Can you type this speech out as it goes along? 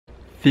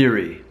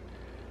theory.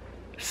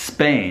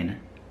 Spain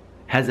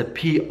has a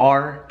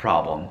PR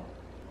problem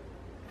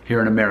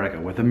here in America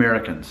with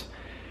Americans.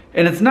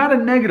 And it's not a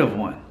negative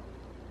one.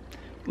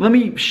 Let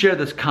me share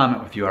this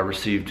comment with you I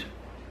received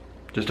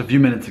just a few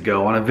minutes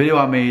ago on a video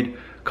I made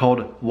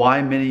called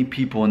Why Many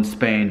People in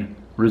Spain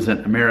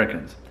Resent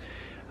Americans.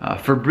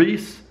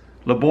 Fabrice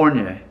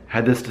Leborgne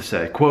had this to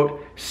say,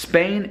 quote,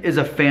 "Spain is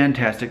a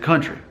fantastic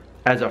country.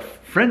 As a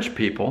French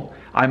people,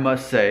 I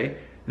must say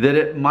that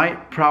it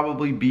might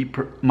probably be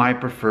my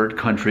preferred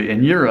country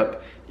in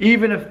Europe,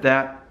 even if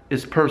that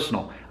is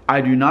personal.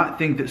 I do not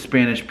think that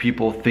Spanish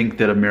people think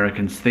that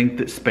Americans think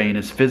that Spain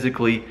is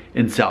physically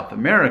in South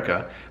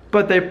America,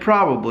 but they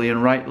probably,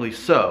 and rightly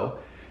so,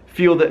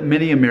 feel that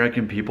many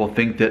American people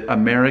think that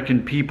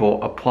American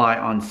people apply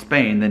on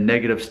Spain the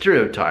negative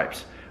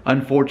stereotypes.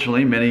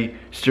 Unfortunately, many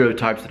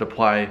stereotypes that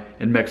apply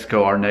in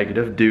Mexico are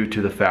negative due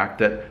to the fact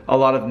that a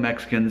lot of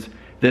Mexicans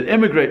that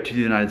immigrate to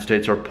the United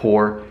States are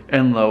poor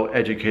and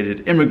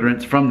low-educated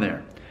immigrants from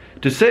there.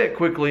 To say it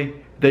quickly,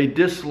 they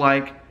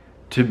dislike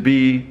to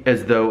be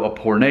as though a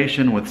poor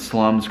nation with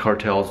slums,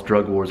 cartels,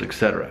 drug wars,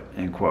 etc."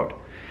 End quote.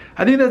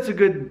 I think that's a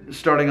good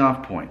starting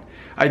off point.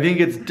 I think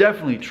it's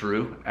definitely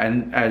true,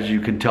 and as you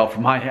can tell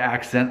from my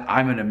accent,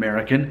 I'm an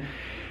American.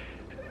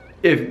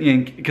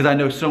 Because I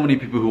know so many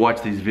people who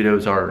watch these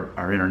videos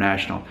are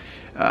international.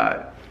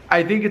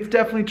 I think it's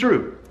definitely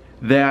true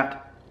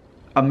that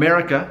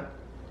America,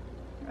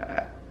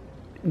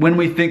 when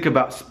we think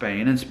about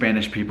Spain and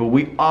Spanish people,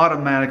 we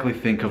automatically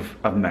think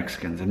of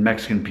Mexicans and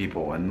Mexican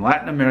people and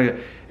Latin America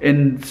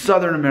and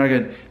Southern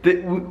America.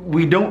 That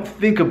we don't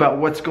think about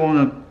what's going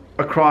on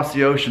across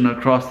the ocean,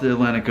 across the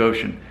Atlantic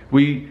Ocean.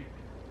 We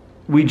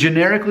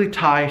generically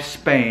tie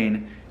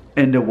Spain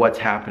into what's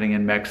happening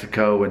in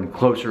Mexico and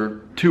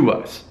closer to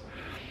us.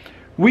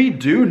 We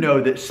do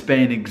know that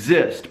Spain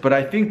exists, but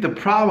I think the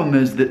problem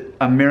is that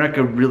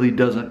America really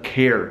doesn't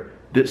care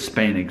that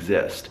Spain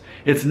exists.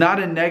 It's not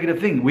a negative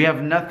thing. We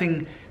have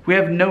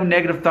no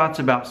negative thoughts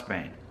about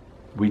Spain.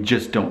 We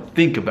just don't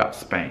think about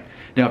Spain.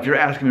 Now, if you're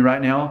asking me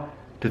right now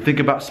to think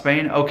about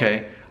Spain,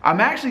 okay,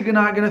 I'm actually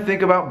not going to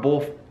think about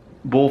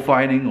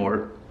bullfighting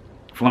or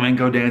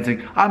flamenco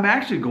dancing. I'm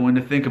actually going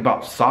to think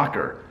about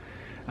soccer.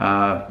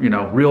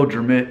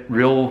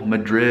 Real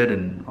Madrid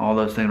and all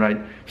those things, right?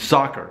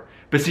 Soccer.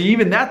 But see,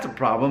 even that's a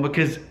problem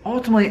because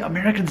ultimately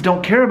Americans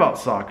don't care about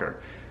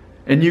soccer.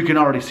 And you can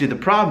already see the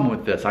problem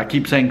with this. I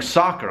keep saying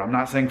soccer, I'm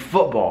not saying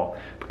football.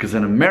 Because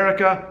in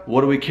America,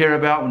 what do we care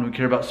about when we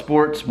care about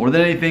sports? More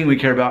than anything, we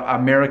care about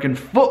American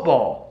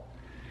football.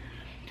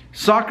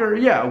 Soccer,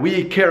 yeah,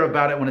 we care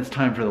about it when it's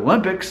time for the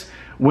Olympics,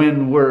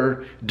 when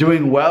we're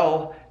doing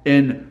well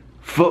in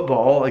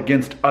football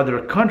against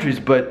other countries.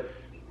 But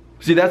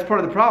see, that's part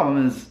of the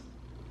problem is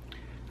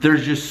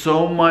there's just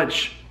so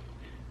much,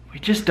 we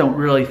just don't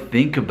really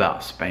think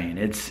about Spain.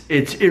 It's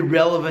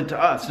irrelevant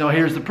to us. Now,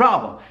 here's the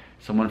problem.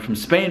 Someone from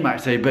Spain might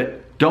say,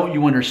 but don't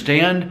you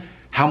understand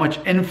how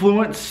much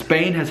influence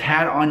Spain has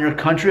had on your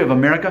country of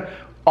America?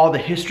 All the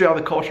history, all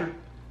the culture?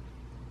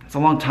 That's a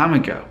long time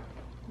ago.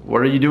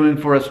 What are you doing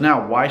for us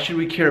now? Why should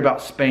we care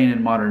about Spain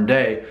in modern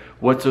day?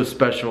 What's so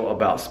special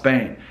about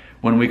Spain?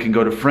 When we can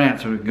go to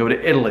France, when we can go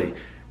to Italy.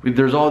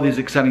 There's all these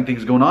exciting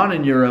things going on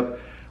in Europe,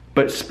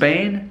 but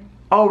Spain,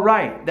 oh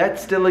right, that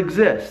still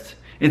exists.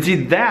 And see,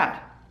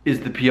 that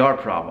is the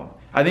PR problem.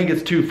 I think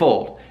it's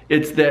twofold.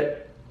 It's that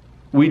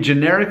we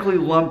generically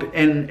lump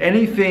in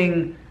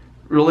anything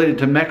related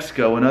to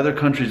Mexico and other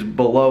countries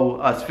below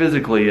us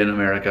physically in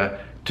America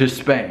to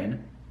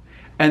Spain.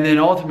 And then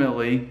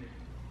ultimately,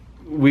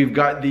 we've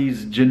got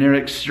these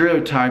generic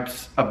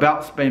stereotypes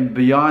about Spain.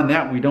 Beyond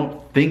that, we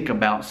don't think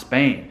about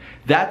Spain.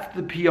 That's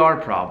the PR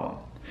problem.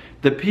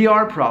 The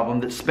PR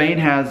problem that Spain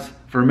has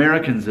for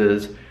Americans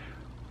is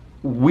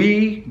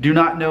we do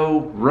not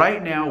know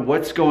right now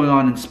what's going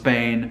on in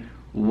Spain.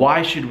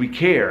 Why should we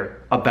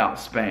care about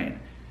Spain?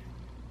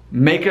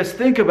 Make us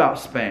think about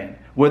Spain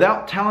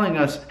without telling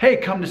us, hey,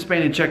 come to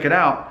Spain and check it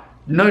out.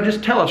 No,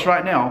 just tell us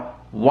right now,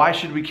 why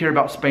should we care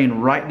about Spain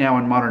right now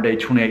in modern day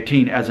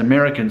 2018 as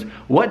Americans?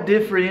 What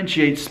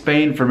differentiates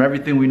Spain from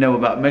everything we know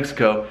about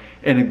Mexico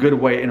in a good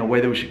way, in a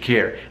way that we should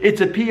care?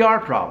 It's a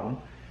PR problem.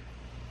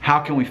 How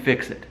can we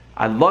fix it?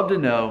 I'd love to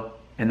know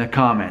in the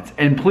comments.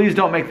 And please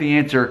don't make the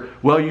answer,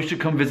 well, you should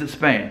come visit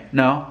Spain.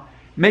 No,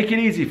 make it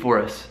easy for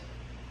us.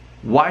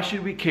 Why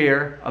should we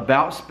care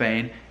about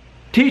Spain?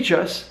 Teach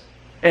us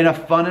in a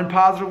fun and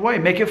positive way.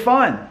 Make it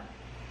fun.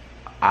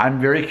 I'm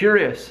very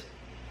curious.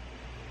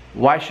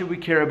 Why should we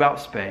care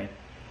about Spain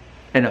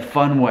in a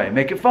fun way?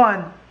 Make it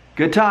fun.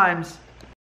 Good times.